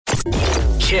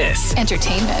KiSS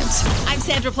Entertainment. I'm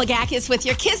Sandra Plagakis with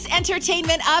your KiSS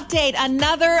Entertainment Update.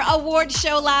 Another award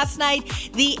show last night.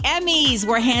 The Emmys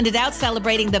were handed out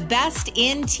celebrating the best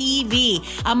in TV.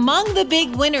 Among the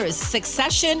big winners,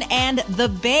 Succession and The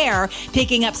Bear,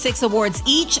 picking up 6 awards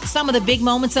each. Some of the big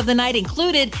moments of the night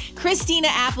included Christina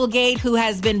Applegate, who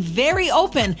has been very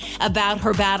open about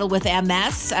her battle with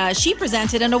MS. She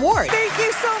presented an award. Thank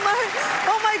you so much.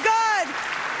 Oh my God.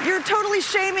 You're totally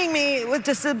shaming me with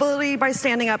disability by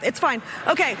standing up. It's fine.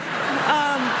 Okay.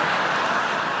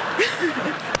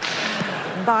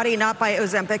 Body, not by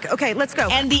Ozempic. Okay, let's go.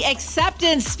 And the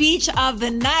acceptance speech of the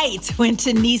night went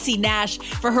to Niecy Nash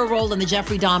for her role in the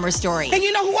Jeffrey Dahmer story. And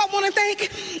you know who I want to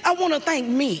thank? I want to thank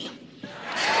me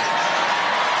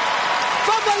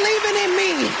for believing in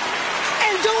me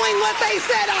and doing what they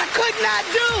said I could not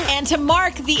do. And to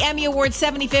mark the Emmy Awards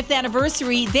 75th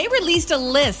anniversary, they released a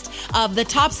list of the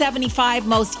top 75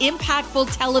 most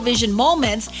impactful television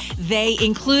moments. They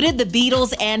included the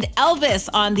Beatles and Elvis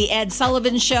on The Ed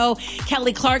Sullivan Show,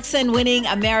 Kelly Clarkson winning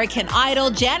American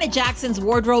Idol, Janet Jackson's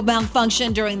wardrobe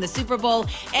malfunction during the Super Bowl,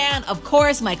 and of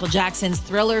course, Michael Jackson's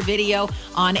Thriller video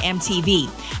on MTV.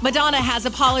 Madonna has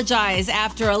apologized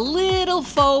after a little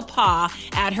faux pas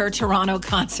at her Toronto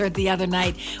concert the other night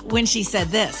when she said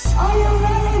this. Are you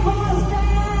ready, Boston?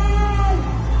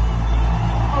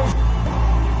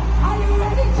 Are you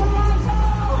ready, Toronto?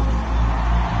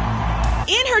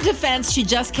 In her defense, she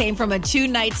just came from a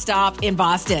 2-night stop in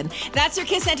Boston. That's your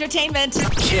KiSS Entertainment.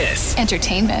 KiSS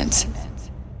Entertainment.